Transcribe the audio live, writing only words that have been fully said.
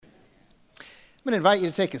I'm going to invite you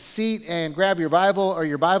to take a seat and grab your Bible or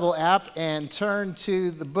your Bible app and turn to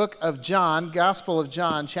the book of John, Gospel of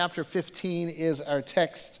John. Chapter 15 is our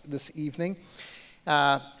text this evening.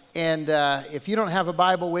 If you don't have a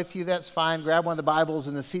Bible with you, that's fine. Grab one of the Bibles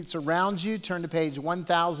in the seats around you. Turn to page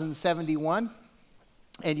 1071,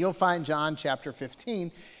 and you'll find John chapter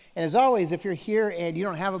 15. And as always, if you're here and you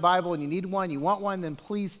don't have a Bible and you need one, you want one, then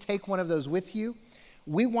please take one of those with you.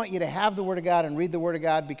 We want you to have the Word of God and read the Word of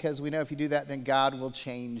God because we know if you do that, then God will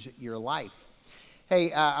change your life.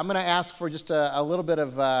 Hey, I'm going to ask for just a little bit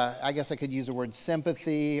of, I guess I could use the word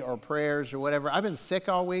sympathy or prayers or whatever. I've been sick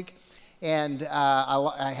all week, and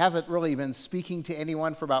I haven't really been speaking to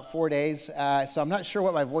anyone for about 4 days, so I'm not sure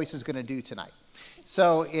what my voice is going to do tonight.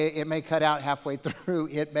 So it may cut out halfway through.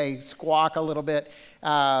 It may squawk a little bit, or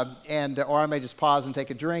I may just pause and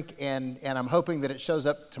take a drink. And I'm hoping that it shows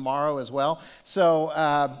up tomorrow as well. So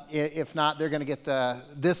if not, they're going to get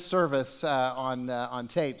this service on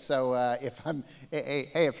tape. So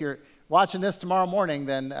if you're watching this tomorrow morning,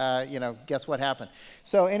 then guess what happened.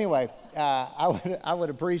 So anyway, I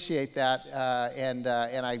would appreciate that,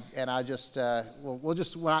 we'll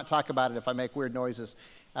not talk about it if I make weird noises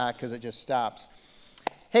because it just stops.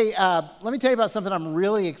 Hey, let me tell you about something I'm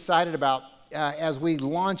really excited about as we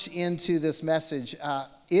launch into this message.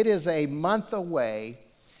 It is a month away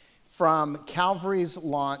from Calvary's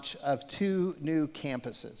launch of 2 new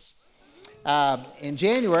campuses. In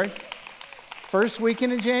January, first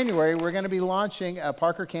weekend in January, we're going to be launching a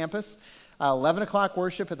Parker campus, 11 o'clock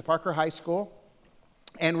worship at the Parker High School,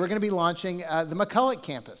 and we're going to be launching the McCulloch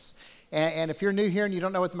campus. And if you're new here and you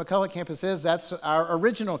don't know what the McCulloch campus is, that's our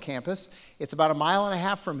original campus. It's about 1.5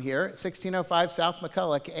 miles from here, 1605 South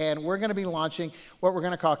McCulloch, and we're going to be launching what we're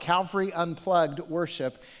going to call Calvary Unplugged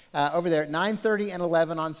Worship over there at 9:30 and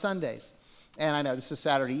 11 on Sundays. And I know this is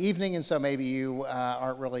Saturday evening, and so maybe you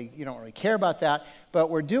don't really care about that, but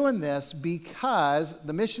we're doing this because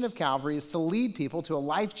the mission of Calvary is to lead people to a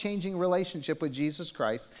life-changing relationship with Jesus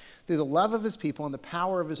Christ through the love of his people and the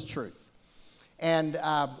power of his truth. And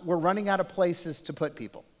we're running out of places to put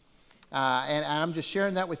people. And I'm just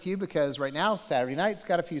sharing that with you because right now, Saturday night's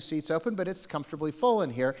got a few seats open, but it's comfortably full in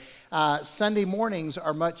here. Sunday mornings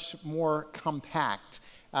are much more compact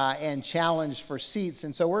and challenged for seats.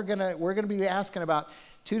 And so we're gonna be asking about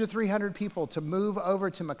 200 to 300 people to move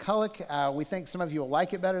over to McCulloch. We think some of you will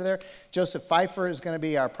like it better there. Joseph Pfeiffer is going to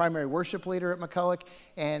be our primary worship leader at McCulloch.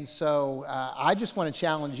 And so I just want to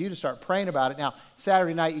challenge you to start praying about it. Now,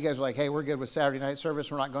 Saturday night, you guys are like, hey, we're good with Saturday night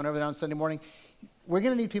service. We're not going over there on Sunday morning. We're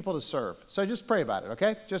going to need people to serve. So just pray about it,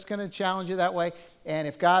 okay? Just going to challenge you that way. And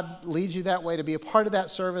if God leads you that way to be a part of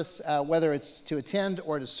that service, whether it's to attend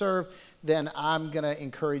or to serve, then I'm going to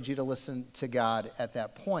encourage you to listen to God at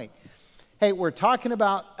that point. Hey, we're talking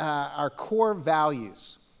about our core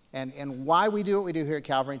values and why we do what we do here at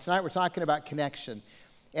Calvary. And tonight we're talking about connection.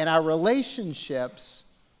 And our relationships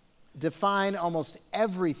define almost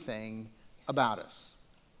everything about us.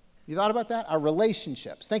 You thought about that? Our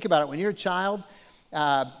relationships. Think about it. When you're a child,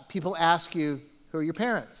 people ask you, who are your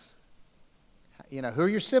parents? Who are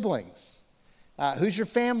your siblings? Who's your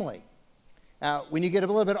family? When you get a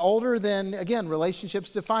little bit older, then again, relationships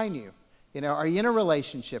define you. Are you in a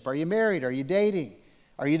relationship? Are you married? Are you dating?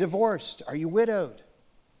 Are you divorced? Are you widowed?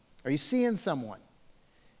 Are you seeing someone?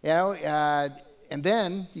 And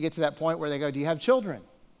then you get to that point where they go, do you have children?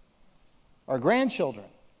 Or grandchildren?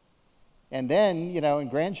 And then, in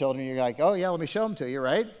grandchildren, you're like, oh yeah, let me show them to you,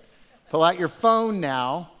 right? Pull out your phone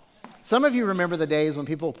now. Some of you remember the days when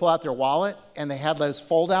people pull out their wallet and they had those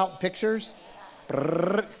fold-out pictures.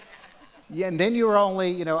 Yeah, and then you were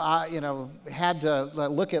only, had to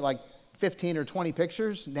look at like 15 or 20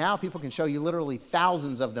 pictures. Now people can show you literally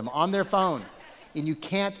thousands of them on their phone, and you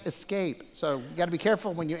can't escape. So you got to be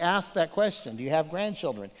careful when you ask that question. Do you have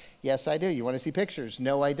grandchildren? Yes, I do. You want to see pictures?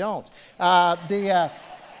 No, I don't. But it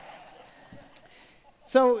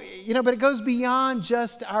goes beyond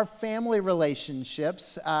just our family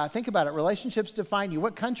relationships. Think about it. Relationships define you.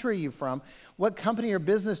 What country are you from? What company or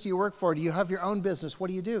business do you work for? Do you have your own business? What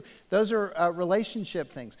do you do? Those are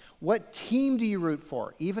relationship things. What team do you root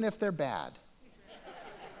for, even if they're bad?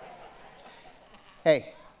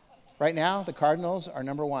 Hey, right now, the Cardinals are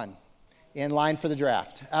number 1 in line for the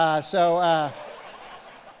draft. The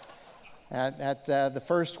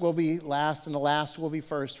first will be last and the last will be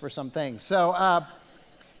first for some things. But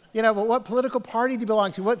what political party do you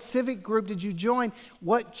belong to? What civic group did you join?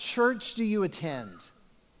 What church do you attend?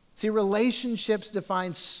 See, relationships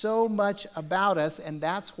define so much about us, and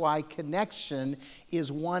that's why connection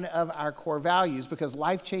is one of our core values, because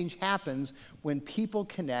life change happens when people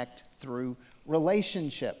connect through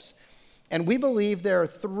relationships. And we believe there are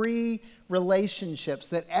 3 relationships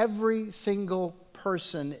that every single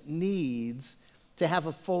person needs to have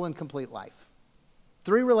a full and complete life.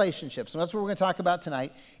 3 relationships. And that's what we're going to talk about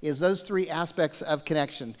tonight, is those 3 aspects of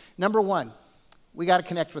connection. Number 1, we got to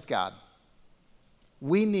connect with God.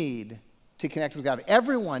 We need to connect with God.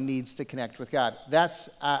 Everyone needs to connect with God. That's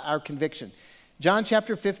our conviction. John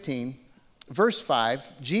chapter 15, verse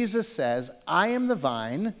 5, Jesus says, I am the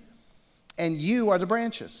vine, and you are the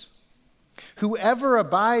branches. Whoever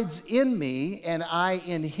abides in me, and I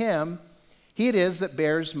in him, he it is that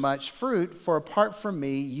bears much fruit, for apart from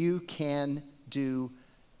me, you can do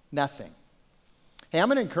nothing. Hey, I'm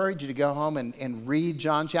going to encourage you to go home and read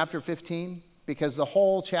John chapter 15, because the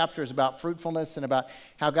whole chapter is about fruitfulness and about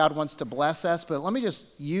how God wants to bless us. But let me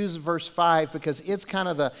just use verse 5, because it's kind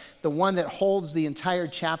of the one that holds the entire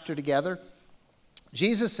chapter together.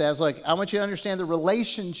 Jesus says, look, I want you to understand the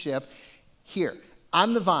relationship here.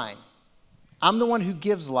 I'm the vine. I'm the one who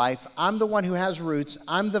gives life. I'm the one who has roots.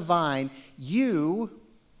 I'm the vine. You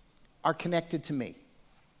are connected to me,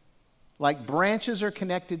 like branches are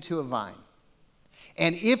connected to a vine.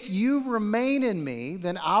 And if you remain in me,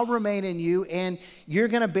 then I'll remain in you, and you're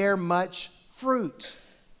going to bear much fruit.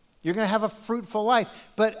 You're going to have a fruitful life.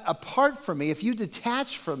 But apart from me, if you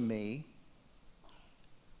detach from me,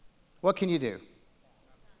 what can you do?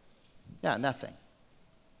 Yeah, nothing.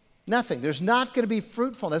 Nothing. There's not going to be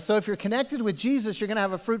fruitfulness. So if you're connected with Jesus, you're going to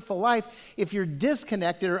have a fruitful life. If you're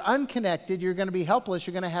disconnected or unconnected, you're going to be helpless.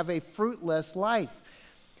 You're going to have a fruitless life.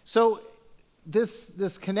 So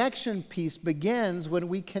this connection piece begins when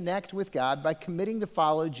we connect with God by committing to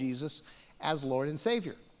follow Jesus as Lord and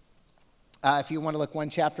Savior. If you want to look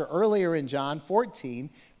one chapter earlier in John 14,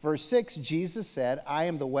 verse 6, Jesus said, I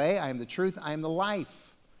am the way, I am the truth, I am the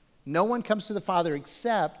life. No one comes to the Father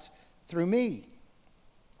except through me.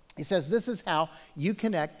 He says this is how you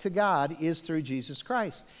connect to God, is through Jesus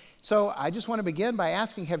Christ. So I just want to begin by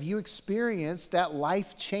asking, have you experienced that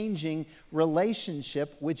life-changing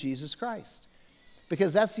relationship with Jesus Christ?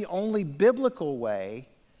 Because that's the only biblical way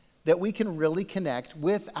that we can really connect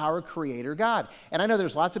with our Creator God. And I know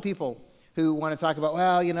there's lots of people who want to talk about,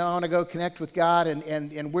 well, you know, I want to go connect with God,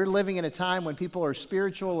 and we're living in a time when people are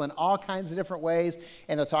spiritual in all kinds of different ways,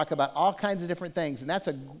 and they'll talk about all kinds of different things, and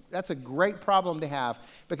that's a great problem to have,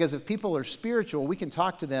 because if people are spiritual, we can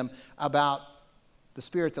talk to them about the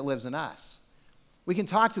Spirit that lives in us. We can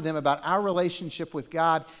talk to them about our relationship with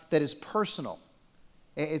God that is personal.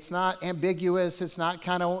 It's not ambiguous. It's not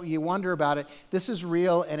kind of you wonder about it. This is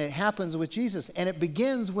real, and it happens with Jesus. And it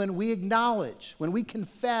begins when we acknowledge, when we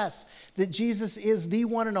confess that Jesus is the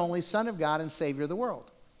one and only Son of God and Savior of the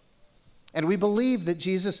world. And we believe that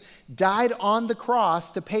Jesus died on the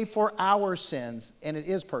cross to pay for our sins, and it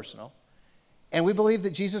is personal. And we believe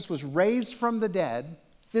that Jesus was raised from the dead,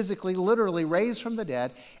 physically, literally raised from the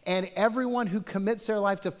dead, and everyone who commits their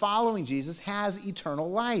life to following Jesus has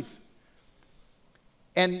eternal life.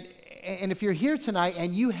 And if you're here tonight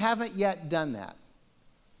and you haven't yet done that,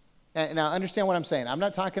 and now understand what I'm saying. I'm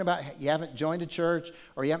not talking about you haven't joined a church,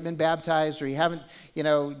 or you haven't been baptized, or you haven't,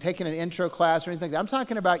 taken an intro class or anything like that. I'm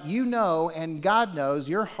talking about and God knows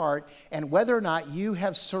your heart and whether or not you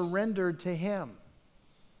have surrendered to Him.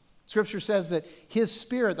 Scripture says that His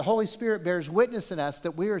Spirit, the Holy Spirit, bears witness in us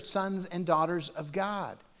that we are sons and daughters of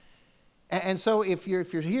God. And so if you're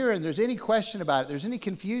here and there's any question about it, there's any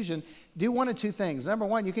confusion, do one of two things. Number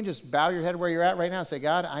one, you can just bow your head where you're at right now and say,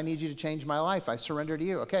 God, I need you to change my life. I surrender to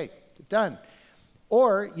you. Okay, done.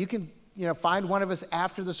 Or you can find one of us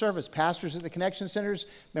after the service, pastors at the Connection Centers,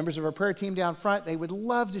 members of our prayer team down front. They would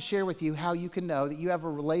love to share with you how you can know that you have a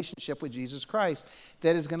relationship with Jesus Christ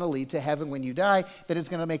that is going to lead to heaven when you die, that is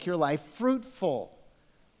going to make your life fruitful.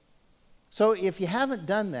 So if you haven't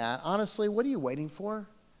done that, honestly, what are you waiting for?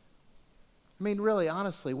 I mean, really,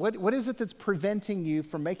 honestly, what is it that's preventing you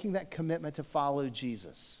from making that commitment to follow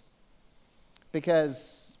Jesus?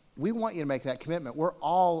 Because we want you to make that commitment. We're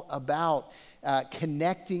all about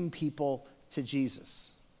connecting people to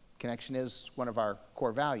Jesus. Connection is one of our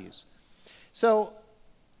core values. So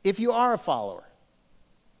if you are a follower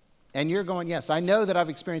and you're going, yes, I know that I've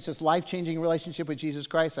experienced this life-changing relationship with Jesus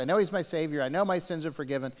Christ. I know He's my Savior. I know my sins are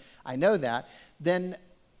forgiven. I know that. Then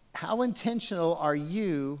how intentional are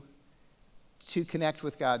you to connect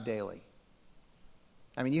with God daily?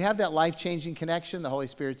 I mean, you have that life-changing connection. The Holy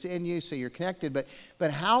Spirit's in you, so you're connected.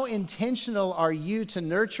 But how intentional are you to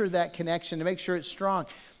nurture that connection, to make sure it's strong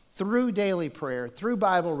through daily prayer, through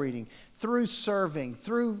Bible reading, through serving,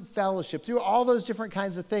 through fellowship, through all those different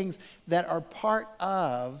kinds of things that are part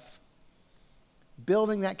of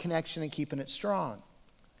building that connection and keeping it strong?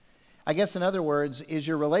 I guess in other words, is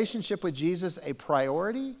your relationship with Jesus a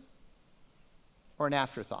priority, or an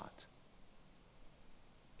afterthought.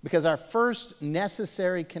 Because our first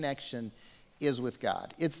necessary connection is with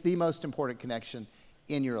God. It's the most important connection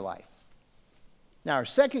in your life. Now, our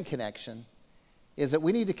second connection is that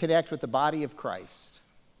we need to connect with the body of Christ.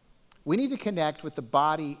 We need to connect with the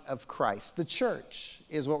body of Christ. The church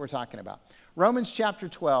is what we're talking about. Romans chapter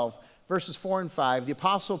 12, verses 4 and 5, the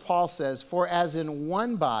Apostle Paul says, "For as in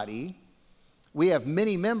one body we have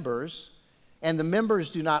many members, and the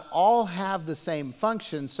members do not all have the same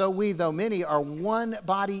function, so we, though many, are one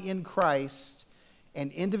body in Christ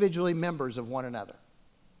and individually members of one another."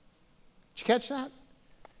 Did you catch that?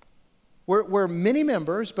 We're many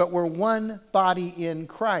members, but we're one body in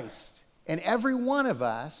Christ. And every one of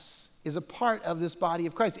us is a part of this body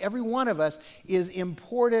of Christ. Every one of us is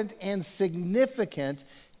important and significant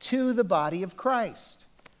to the body of Christ.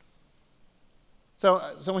 So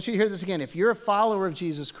I want you to hear this again. If you're a follower of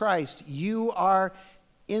Jesus Christ, you are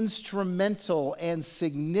instrumental and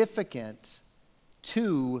significant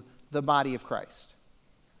to the body of Christ.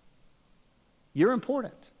 You're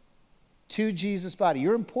important to Jesus' body.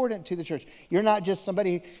 You're important to the church. You're not just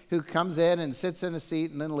somebody who comes in and sits in a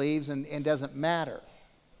seat and then leaves and doesn't matter.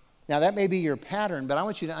 Now, that may be your pattern, but I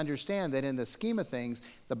want you to understand that in the scheme of things,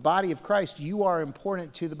 the body of Christ, you are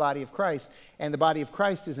important to the body of Christ, and the body of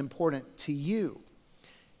Christ is important to you.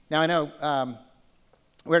 Now, I know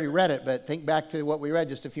we already read it, but think back to what we read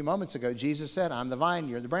just a few moments ago. Jesus said, "I'm the vine,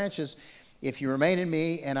 you're the branches. If you remain in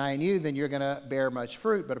me and I in you, then you're going to bear much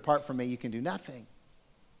fruit, but apart from me, you can do nothing."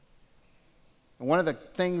 And one of the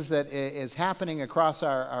things that is happening across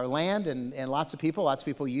our land, and lots of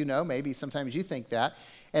people you know, maybe sometimes you think that,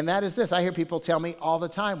 and that is this. I hear people tell me all the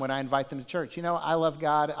time when I invite them to church, "You know, I love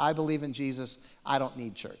God, I believe in Jesus, I don't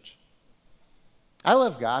need church. I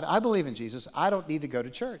love God, I believe in Jesus, I don't need to go to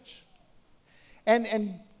church."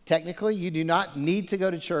 And technically, you do not need to go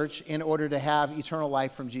to church in order to have eternal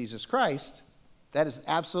life from Jesus Christ. That is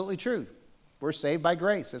absolutely true. We're saved by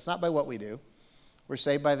grace. It's not by what we do. We're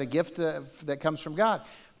saved by the gift that comes from God.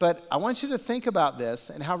 But I want you to think about this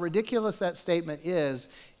and how ridiculous that statement is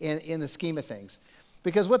in the scheme of things.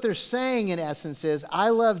 Because what they're saying in essence is, I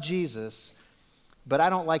love Jesus, but I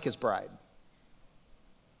don't like his bride.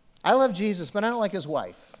 I love Jesus, but I don't like his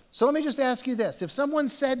wife. So let me just ask you this. If someone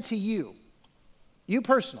said to you, you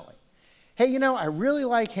personally, "Hey, you know, I really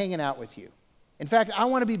like hanging out with you. In fact, I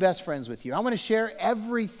want to be best friends with you. I want to share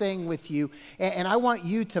everything with you, and I want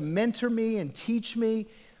you to mentor me and teach me,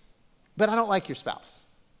 but I don't like your spouse.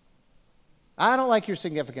 I don't like your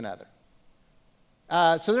significant other.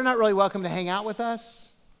 So they're not really welcome to hang out with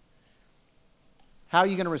us." How are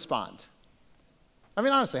you going to respond? I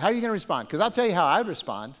mean, honestly, how are you going to respond? Because I'll tell you how I would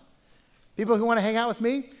respond. People who want to hang out with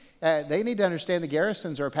me, they need to understand the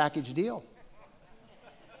Garrisons are a package deal.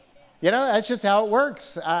 You know, that's just how it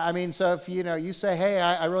works. I mean, so if, you say, "Hey,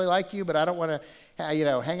 I really like you, but I don't want to,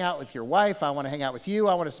 hang out with your wife. I want to hang out with you.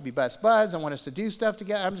 I want us to be best buds. I want us to do stuff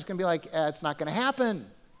together." I'm just going to be like, it's not going to happen.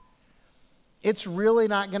 It's really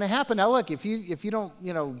not going to happen. Now, look, if you don't,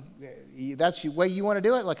 that's the way you want to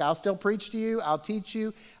do it. Look, I'll still preach to you. I'll teach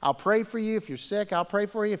you. I'll pray for you. If you're sick, I'll pray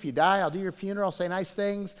for you. If you die, I'll do your funeral, say nice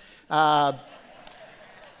things. But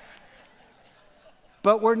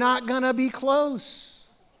we're not going to be close.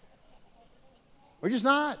 We're just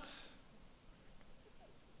not.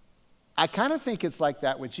 I kind of think it's like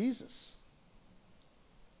that with Jesus.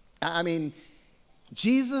 I mean,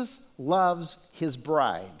 Jesus loves his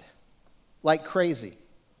bride like crazy.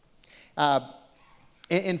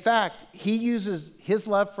 In fact, he uses his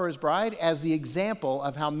love for his bride as the example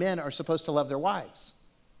of how men are supposed to love their wives.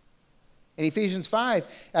 In Ephesians 5,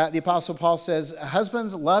 the Apostle Paul says,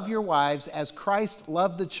 "Husbands, love your wives as Christ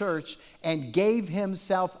loved the church and gave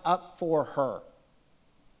himself up for her."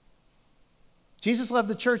 Jesus loved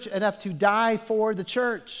the church enough to die for the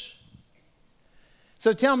church.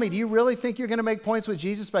 So tell me, do you really think you're going to make points with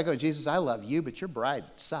Jesus by going, "Jesus, I love you, but your bride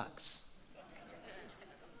sucks"?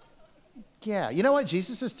 Yeah, you know what?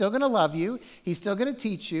 Jesus is still going to love you. He's still going to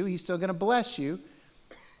teach you. He's still going to bless you.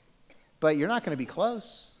 But you're not going to be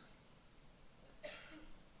close.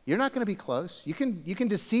 You're not going to be close. You can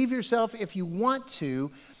deceive yourself if you want to,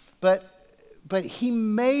 but he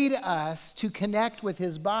made us to connect with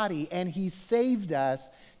his body, and he saved us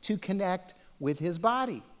to connect with his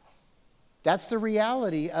body. That's the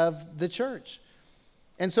reality of the church.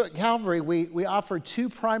 And so at Calvary, we offer two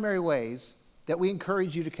primary ways that we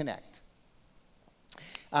encourage you to connect.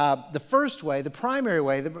 The first way, the primary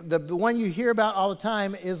way, the one you hear about all the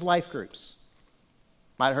time is life groups.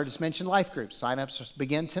 Might have heard us mention life groups. Sign-ups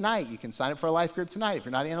begin tonight. You can sign up for a life group tonight. If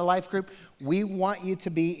you're not in a life group, we want you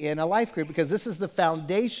to be in a life group because this is the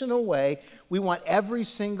foundational way we want every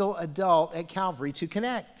single adult at Calvary to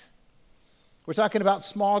connect. We're talking about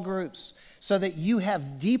small groups so that you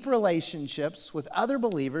have deep relationships with other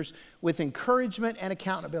believers with encouragement and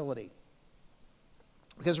accountability.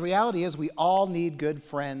 Because the reality is we all need good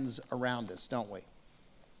friends around us, don't we? I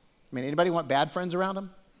mean, anybody want bad friends around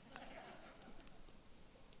them?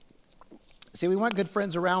 See, we want good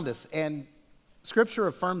friends around us, and Scripture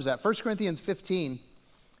affirms that. 1 Corinthians 15,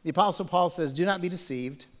 the Apostle Paul says, "Do not be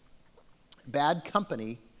deceived. Bad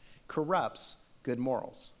company corrupts good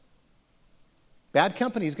morals." Bad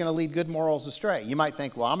company is going to lead good morals astray. You might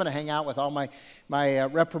think, well, I'm going to hang out with all my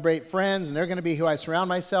reprobate friends, and they're going to be who I surround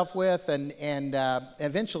myself with, and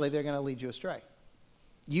eventually they're going to lead you astray.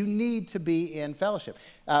 You need to be in fellowship.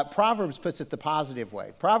 Proverbs puts it the positive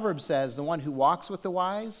way. Proverbs says, the one who walks with the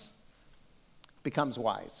wise becomes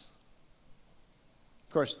wise.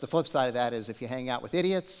 Of course, the flip side of that is if you hang out with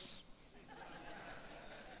idiots,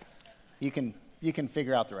 you can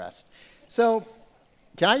figure out the rest. So,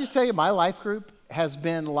 can I just tell you, my life group has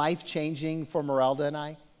been life-changing for Merelda and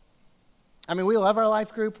I. I mean, we love our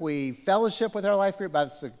life group. We fellowship with our life group.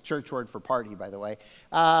 That's a church word for party, by the way.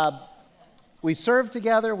 We serve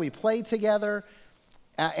together. We play together.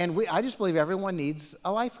 And I just believe everyone needs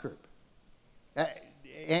a life group.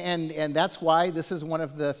 And that's why this is one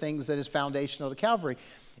of the things that is foundational to Calvary.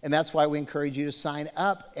 And that's why we encourage you to sign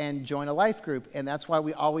up and join a life group. And that's why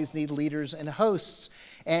we always need leaders and hosts.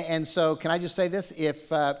 And so can I just say this?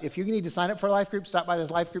 If you need to sign up for a life group, stop by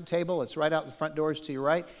this life group table. It's right out the front doors to your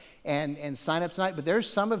right. And sign up tonight. But there's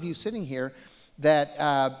some of you sitting here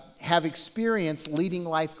that have experienced leading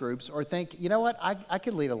life groups or think, you know what, I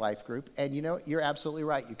could lead a life group. And you know, you're absolutely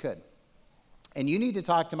right, you could. And you need to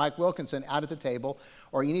talk to Mike Wilkinson out at the table,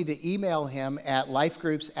 or you need to email him at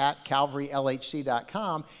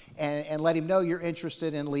lifegroups@calvarylhc.com and let him know you're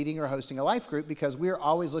interested in leading or hosting a life group, because we're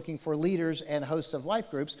always looking for leaders and hosts of life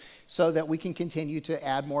groups so that we can continue to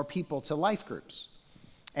add more people to life groups.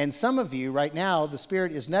 And some of you right now, the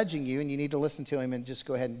Spirit is nudging you, and you need to listen to him and just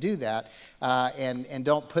go ahead and do that, and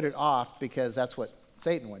don't put it off, because that's what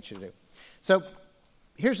Satan wants you to do. So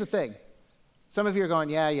here's the thing. Some of you are going,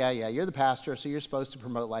 yeah, you're the pastor, so you're supposed to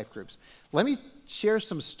promote life groups. Let me share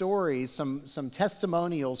some stories, some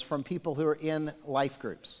testimonials from people who are in life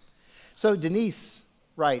groups. So Denise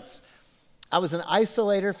writes, I was an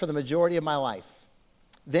isolator for the majority of my life.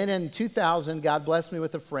 Then in 2000, God blessed me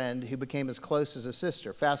with a friend who became as close as a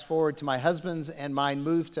sister. Fast forward to my husband's and mine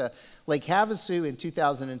moved to Lake Havasu in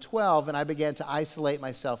 2012, and I began to isolate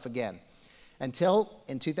myself again. Until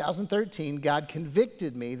in 2013, God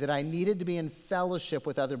convicted me that I needed to be in fellowship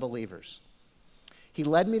with other believers. He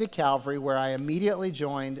led me to Calvary, where I immediately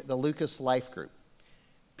joined the Lucas Life Group,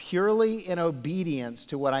 purely in obedience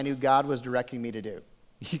to what I knew God was directing me to do.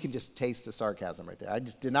 You can just taste the sarcasm right there. I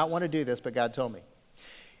just did not want to do this, but God told me.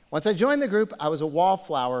 Once I joined the group, I was a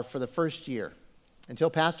wallflower for the first year,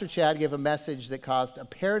 until Pastor Chad gave a message that caused a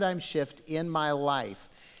paradigm shift in my life.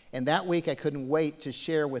 And that week, I couldn't wait to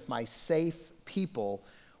share with my safe people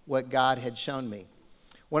what God had shown me.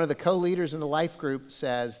 One of the co-leaders in the life group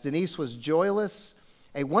says, Denise was joyless,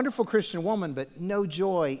 a wonderful Christian woman, but no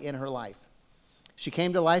joy in her life. She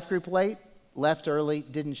came to life group late, left early,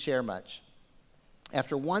 didn't share much.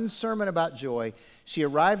 After one sermon about joy, she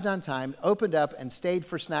arrived on time, opened up, and stayed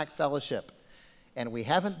for snack fellowship. And we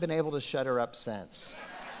haven't been able to shut her up since.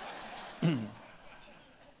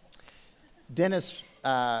 Dennis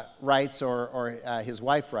writes, or his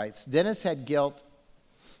wife writes, Dennis had guilt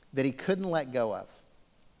that he couldn't let go of.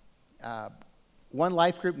 One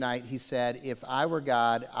life group night, he said, if I were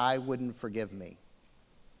God, I wouldn't forgive me.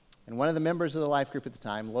 And one of the members of the life group at the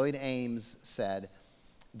time, Lloyd Ames, said,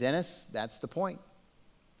 Dennis, that's the point.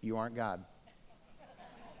 You aren't God.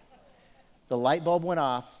 The light bulb went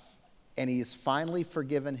off, and he has finally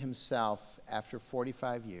forgiven himself after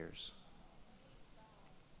 45 years.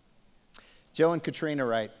 Joe and Katrina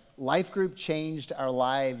write, life group changed our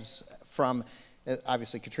lives from,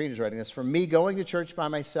 obviously Katrina's writing this, from me going to church by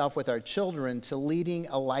myself with our children to leading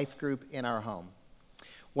a life group in our home.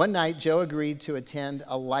 One night, Joe agreed to attend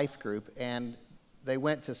a life group, and they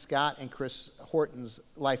went to Scott and Chris Horton's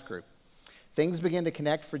life group. Things began to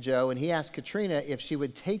connect for Joe, and he asked Katrina if she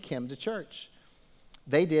would take him to church.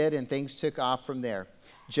 They did, and things took off from there.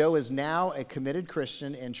 Joe is now a committed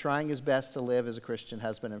Christian and trying his best to live as a Christian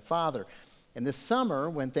husband and father. And this summer,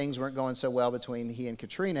 when things weren't going so well between he and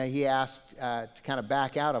Katrina, he asked to kind of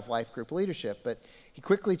back out of life group leadership. But he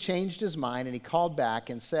quickly changed his mind, and he called back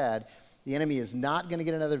and said, the enemy is not going to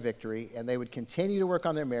get another victory, and they would continue to work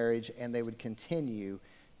on their marriage, and they would continue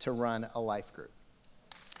to run a life group.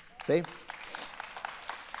 See?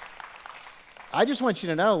 I just want you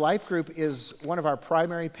to know life group is one of our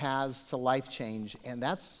primary paths to life change, and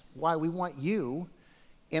that's why we want you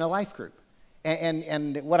in a life group.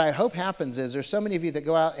 And what I hope happens is there's so many of you that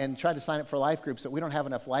go out and try to sign up for life groups that we don't have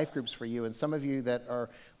enough life groups for you. And some of you that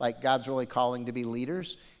are like God's really calling to be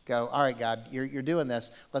leaders go, all right, God, you're doing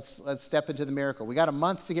this. Let's step into the miracle. We got a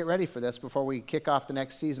month to get ready for this before we kick off the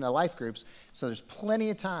next season of life groups. So there's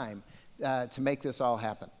plenty of time to make this all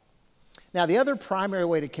happen. Now, the other primary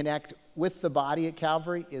way to connect with the body at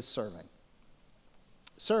Calvary is serving.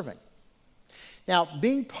 Serving. Now,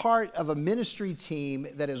 being part of a ministry team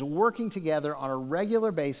that is working together on a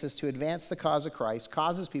regular basis to advance the cause of Christ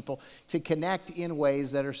causes people to connect in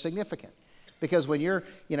ways that are significant. Because when you're,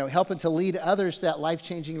 helping to lead others to that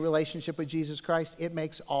life-changing relationship with Jesus Christ, it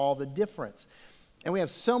makes all the difference. And we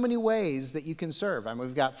have so many ways that you can serve. I mean,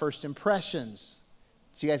 we've got first impressions.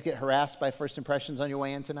 Did you guys get harassed by first impressions on your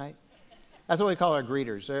way in tonight? That's what we call our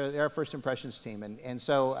greeters. They're our first impressions team. And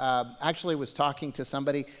so actually was talking to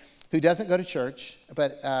somebody who doesn't go to church,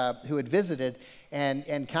 but who had visited,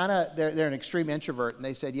 and kind of, they're an extreme introvert, and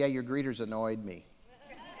they said, yeah, your greeters annoyed me.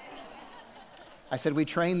 I said, we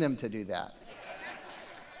trained them to do that.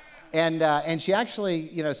 And she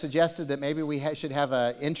actually, suggested that maybe we should have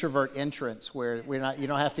an introvert entrance where you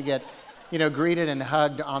don't have to get, greeted and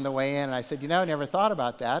hugged on the way in. And I said, I never thought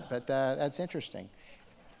about that, but that's interesting.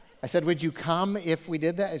 I said, would you come if we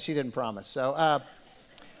did that? And she didn't promise. So,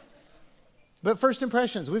 but first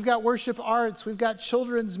impressions, we've got worship arts, we've got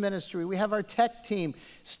children's ministry, we have our tech team,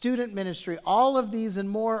 student ministry. All of these and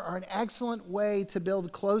more are an excellent way to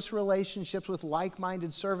build close relationships with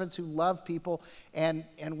like-minded servants who love people and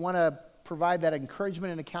want to provide that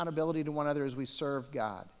encouragement and accountability to one another as we serve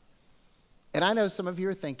God. And I know some of you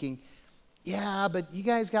are thinking, yeah, but you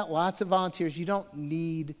guys got lots of volunteers. You don't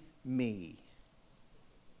need me.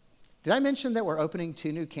 Did I mention that we're opening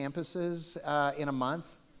 2 new campuses in a month?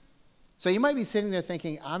 So you might be sitting there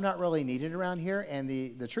thinking, I'm not really needed around here, and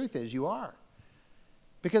the truth is you are.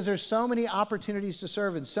 Because there's so many opportunities to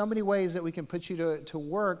serve in so many ways that we can put you to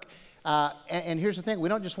work. And here's the thing, we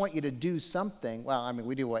don't just want you to do something. Well, I mean,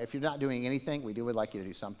 we do. If you're not doing anything, we would like you to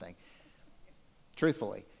do something,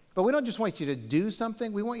 truthfully. But we don't just want you to do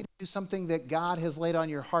something. We want you to do something that God has laid on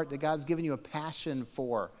your heart, that God's given you a passion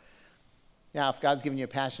for. Now, if God's given you a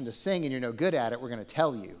passion to sing and you're no good at it, we're going to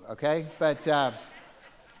tell you, okay? But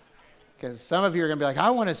because some of you are going to be like, I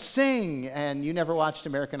want to sing, and you never watched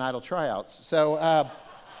American Idol tryouts. So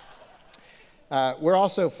we're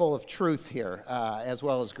also full of truth here, as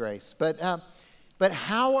well as grace. But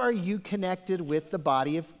how are you connected with the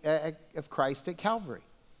body of Christ at Calvary?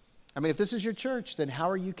 I mean, if this is your church, then how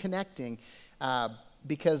are you connecting?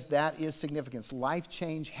 Because that is significance. Life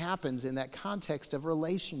change happens in that context of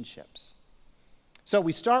relationships. So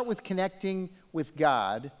we start with connecting with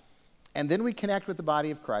God, and then we connect with the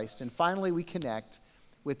body of Christ, and finally we connect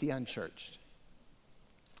with the unchurched.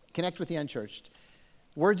 Connect with the unchurched.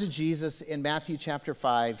 Words of Jesus in Matthew chapter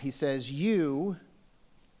 5, he says, you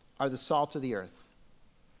are the salt of the earth.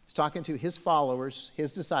 He's talking to his followers,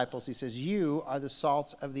 his disciples. He says, you are the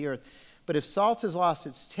salt of the earth. But if salt has lost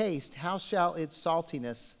its taste, how shall its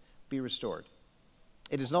saltiness be restored?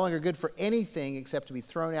 It is no longer good for anything except to be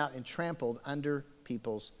thrown out and trampled under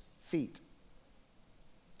people's feet.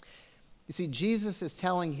 You see, Jesus is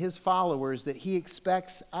telling his followers that he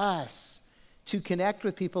expects us to connect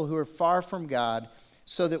with people who are far from God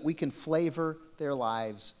so that we can flavor their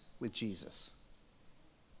lives with Jesus.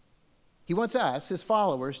 He wants us, his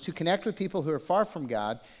followers, to connect with people who are far from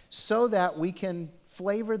God so that we can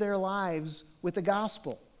flavor their lives with the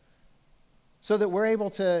gospel, so that we're able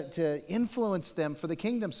to influence them for the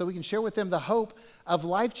kingdom, so we can share with them the hope of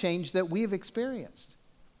life change that we've experienced.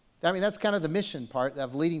 I mean, that's kind of the mission part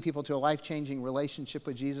of leading people to a life-changing relationship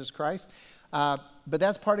with Jesus Christ. But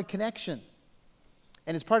that's part of connection.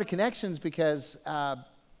 And it's part of connections because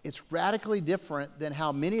it's radically different than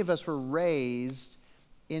how many of us were raised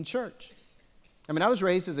in church. I mean, I was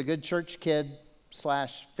raised as a good church kid /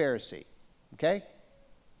 Pharisee, okay?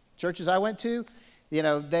 Churches I went to,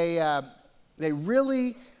 they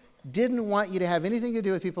really didn't want you to have anything to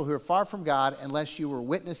do with people who are far from God unless you were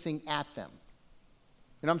witnessing at them.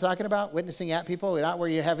 You know what I'm talking about? Witnessing at people, not where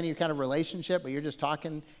you have any kind of relationship, but you're just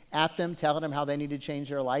talking at them, telling them how they need to change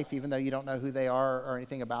their life, even though you don't know who they are or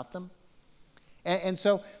anything about them. And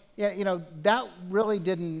so, that really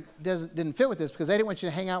didn't fit with this because they didn't want you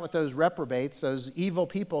to hang out with those reprobates, those evil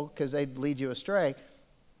people, because they'd lead you astray.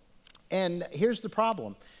 And here's the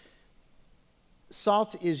problem.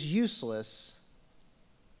 salt is useless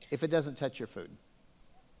if it doesn't touch your food.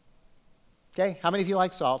 Okay, how many of you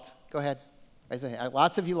like salt? Go ahead.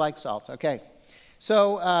 Lots of you like salt. Okay,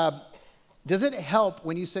 so does it help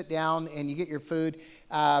when you sit down and you get your food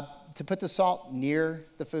to put the salt near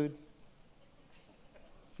the food?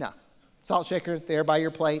 No. Salt shaker there by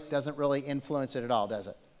your plate doesn't really influence it at all, does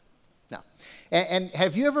it? No. And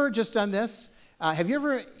have you ever just done this? Have you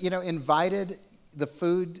ever, invited the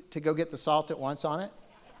food to go get the salt at once on it?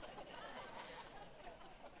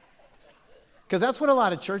 Because that's what a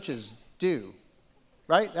lot of churches do,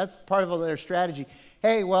 right? That's part of their strategy.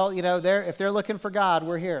 Hey, well, if they're looking for God,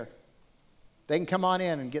 we're here. They can come on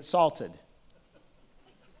in and get salted.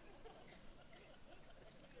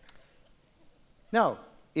 No,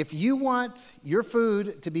 if you want your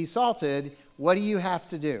food to be salted, what do you have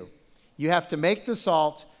to do? You have to make the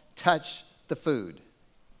salt touch the food,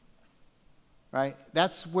 right?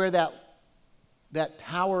 That's where that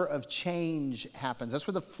power of change happens. That's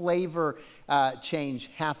where the flavor change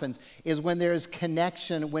happens, is when there's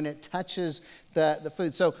connection, when it touches the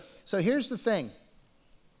food. So here's the thing.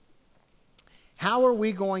 How are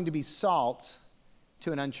we going to be salt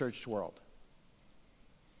to an unchurched world?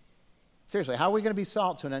 Seriously, how are we going to be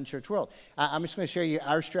salt to an unchurched world? I'm just going to share you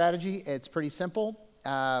our strategy. It's pretty simple.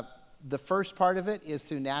 The first part of it is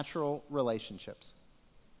through natural relationships.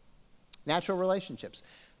 Natural relationships.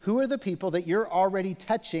 Who are the people that you're already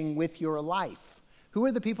touching with your life? Who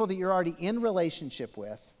are the people that you're already in relationship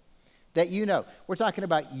with that you know? We're talking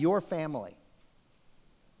about your family,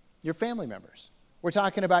 your family members. We're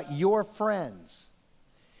talking about your friends,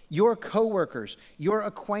 your coworkers, your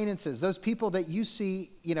acquaintances, those people that you see,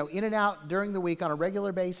 in and out during the week on a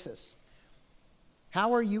regular basis.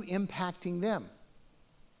 How are you impacting them?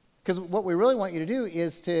 Because what we really want you to do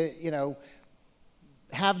is to,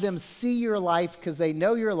 have them see your life because they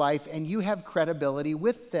know your life and you have credibility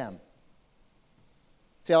with them.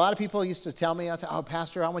 See, a lot of people used to tell me, oh,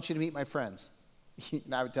 Pastor, I want you to meet my friends.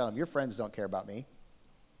 And I would tell them, your friends don't care about me.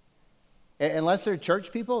 Unless they're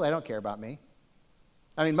church people, they don't care about me.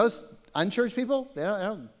 I mean, most unchurched people, they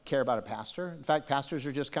don't care about a pastor. In fact, pastors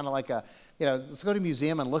are just kind of like let's go to a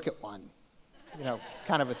museum and look at one,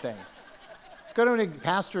 kind of a thing. Let's go to a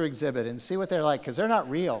pastor exhibit and see what they're like, because they're not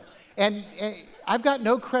real. And I've got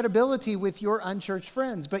no credibility with your unchurched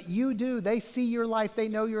friends, but you do. They see your life. They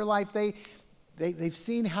know your life. They've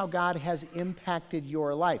seen how God has impacted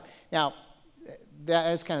your life. Now,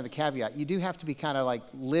 that is kind of the caveat. You do have to be kind of like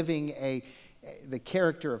living the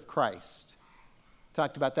character of Christ.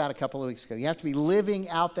 Talked about that a couple of weeks ago. You have to be living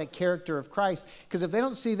out that character of Christ, because if they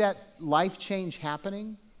don't see that life change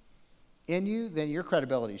happening in you, then your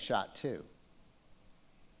credibility is shot too.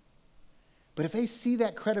 But if they see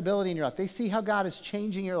that credibility in your life, they see how God is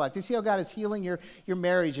changing your life, they see how God is healing your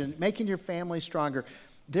marriage and making your family stronger,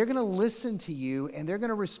 they're going to listen to you and they're going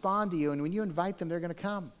to respond to you. And when you invite them, they're going to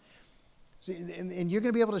come. And you're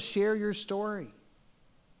going to be able to share your story.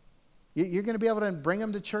 You're going to be able to bring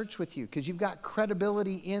them to church with you because you've got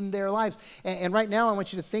credibility in their lives. And right now, I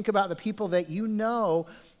want you to think about the people that you know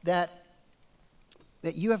that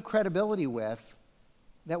you have credibility with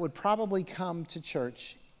that would probably come to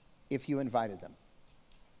church if you invited them.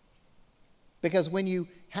 Because when you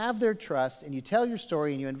have their trust and you tell your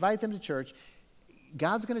story and you invite them to church,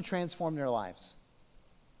 God's going to transform their lives.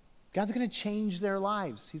 God's going to change their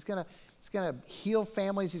lives. He's going to heal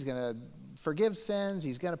families. He's going to forgive sins.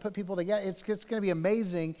 He's going to put people together. It's going to be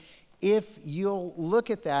amazing if you'll look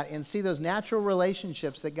at that and see those natural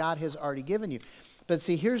relationships that God has already given you. But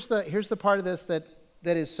see, here's the part of this that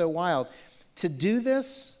is so wild. To do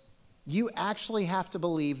this, you actually have to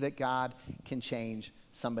believe that God can change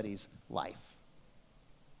somebody's life.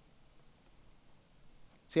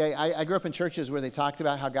 See, I grew up in churches where they talked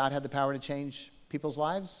about how God had the power to change people's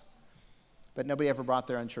lives, but nobody ever brought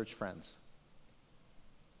their unchurched friends.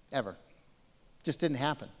 Ever. Just didn't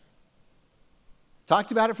happen.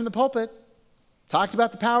 Talked about it from the pulpit. Talked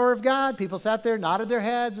about the power of God. People sat there, nodded their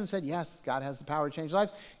heads, and said, yes, God has the power to change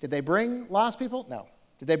lives. Did they bring lost people? No.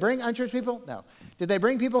 Did they bring unchurched people? No. Did they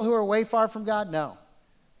bring people who are way far from God? No.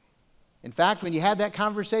 In fact, when you had that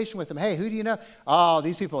conversation with them, hey, who do you know? Oh,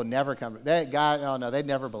 these people would never come. They'd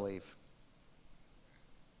never believe.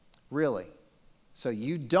 Really? So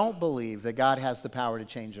you don't believe that God has the power to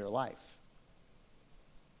change their life?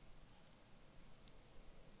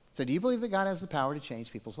 So do you believe that God has the power to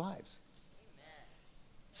change people's lives?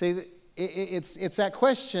 Amen. See, it's that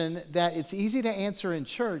question that it's easy to answer in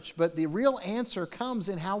church, but the real answer comes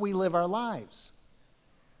in how we live our lives.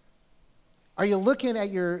 Are you looking at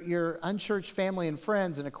your unchurched family and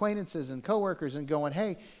friends and acquaintances and coworkers and going,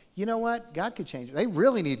 hey, you know what? God could change it. They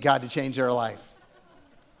really need God to change their life.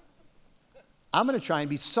 I'm going to try and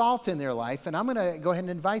be salt in their life, and I'm going to go ahead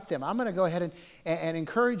and invite them. I'm going to go ahead and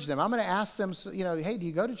encourage them. I'm going to ask them, hey, do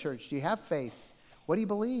you go to church? Do you have faith? What do you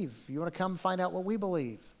believe? You want to come find out what we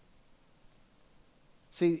believe?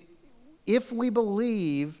 See, if we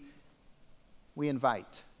believe, we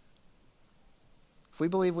invite. If we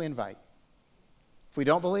believe, we invite. If we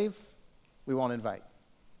don't believe, we won't invite.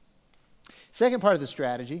 Second part of the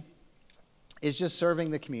strategy is just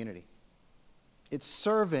serving the community. It's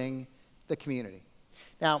serving the community.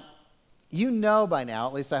 Now, you know by now,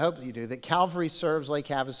 at least I hope you do, that Calvary serves Lake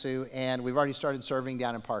Havasu, and we've already started serving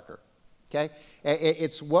down in Parker. Okay?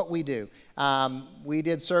 It's what we do. We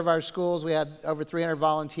did serve our schools. We had over 300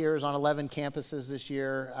 volunteers on 11 campuses this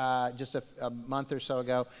year, just a month or so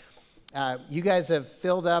ago. You guys have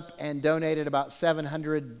filled up and donated about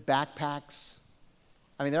 700 backpacks.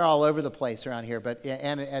 I mean, they're all over the place around here,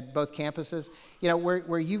 and at both campuses. You know,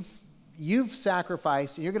 where you've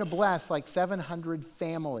sacrificed, and you're going to bless like 700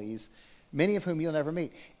 families, many of whom you'll never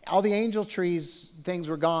meet. All the angel trees things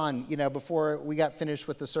were gone, before we got finished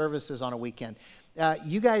with the services on a weekend.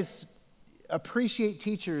 You guys appreciate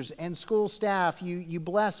teachers and school staff. You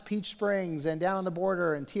bless Peach Springs and down on the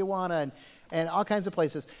border and Tijuana and all kinds of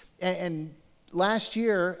places. And last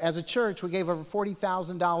year, as a church, we gave over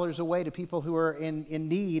 $40,000 away to people who are in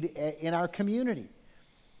need in our community.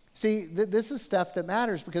 See, this is stuff that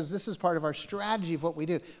matters because this is part of our strategy of what we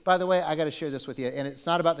do. By the way, I got to share this with you, and it's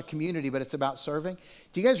not about the community, but it's about serving.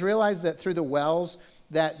 Do you guys realize that through the wells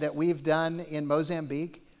that we've done in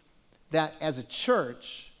Mozambique, that as a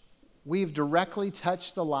church, we've directly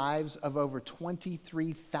touched the lives of over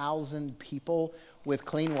 23,000 people with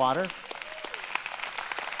clean water?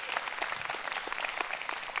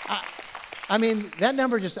 I mean, that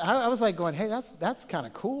number I was like going, hey, that's kind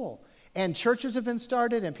of cool. And churches have been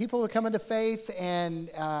started, and people are coming to faith,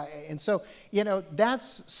 and so,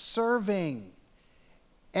 that's serving.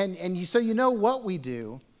 So you know what we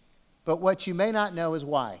do, but what you may not know is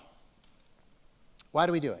why. Why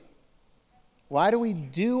do we do it? Why do we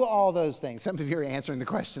do all those things? Some of you are answering the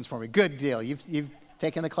questions for me. Good deal. You've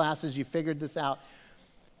taken the classes. You've figured this out.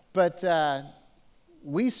 But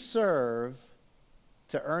we serve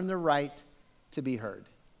to earn the right to be heard.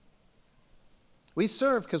 We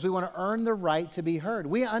serve because we want to earn the right to be heard.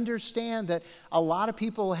 We understand that a lot of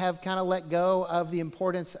people have kind of let go of the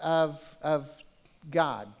importance of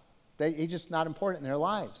God. He's just not important in their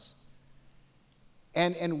lives.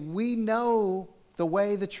 And we know the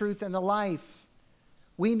way, the truth, and the life.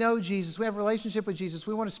 We know Jesus. We have a relationship with Jesus.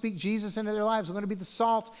 We want to speak Jesus into their lives. We want to be the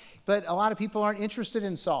salt. But a lot of people aren't interested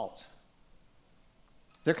in salt.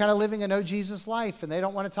 They're kind of living a no Jesus life, and they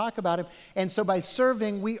don't want to talk about him. And so by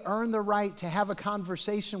serving, we earn the right to have a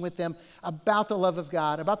conversation with them about the love of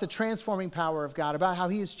God, about the transforming power of God, about how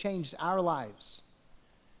he has changed our lives.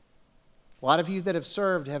 A lot of you that have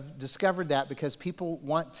served have discovered that because people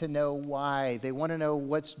want to know why. They want to know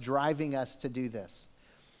what's driving us to do this.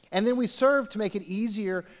 And then we serve to make it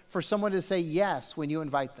easier for someone to say yes when you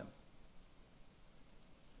invite them.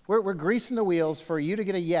 We're greasing the wheels for you to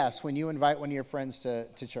get a yes when you invite one of your friends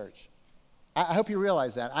to church. I hope you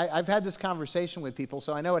realize that. I've had this conversation with people,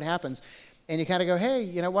 so I know it happens. And you kind of go,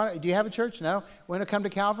 hey, do you have a church? No. Want to come to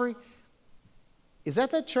Calvary? Is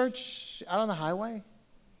that church out on the highway?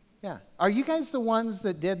 Yeah. Are you guys the ones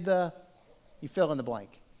that did you fill in the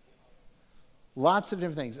blank? Lots of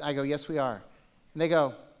different things. I go, yes, we are. And they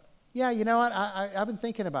go, yeah, you know what? I've been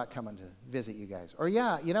thinking about coming to visit you guys. Or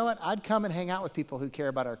yeah, you know what? I'd come and hang out with people who care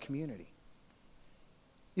about our community.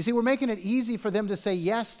 You see, we're making it easy for them to say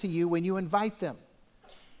yes to you when you invite them.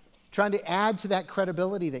 Trying to add to that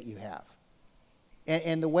credibility that you have.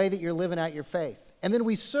 And the way that you're living out your faith. And then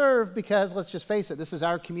we serve because, let's just face it, this is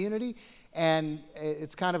our community. And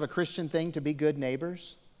it's kind of a Christian thing to be good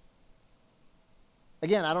neighbors.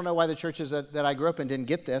 Again, I don't know why the churches that I grew up in didn't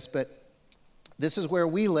get this, but this is where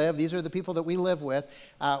we live. These are the people that we live with.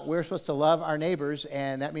 We're supposed to love our neighbors,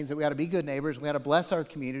 and that means that we got to be good neighbors. We got to bless our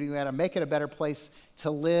community. We got to make it a better place to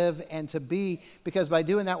live and to be, because by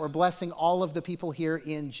doing that, we're blessing all of the people here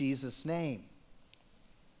in Jesus' name.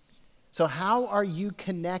 So how are you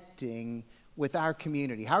connecting with our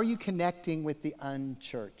community? How are you connecting with the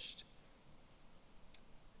unchurched?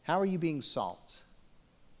 How are you being salt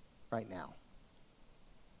right now?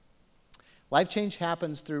 Life change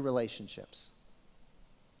happens through relationships.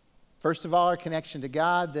 First of all, our connection to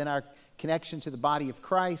God, then our connection to the body of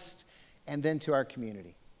Christ, and then to our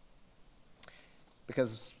community.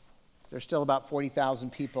 Because there's still about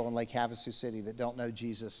 40,000 people in Lake Havasu City that don't know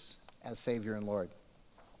Jesus as Savior and Lord.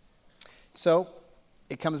 So,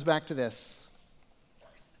 it comes back to this.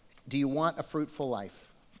 Do you want a fruitful life?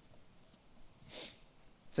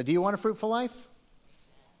 So do you want a fruitful life?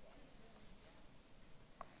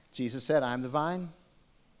 Jesus said, I am the vine,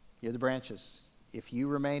 you're the branches. If you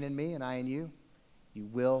remain in me and I in you, you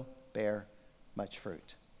will bear much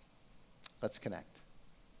fruit. Let's connect.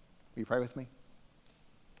 Will you pray with me?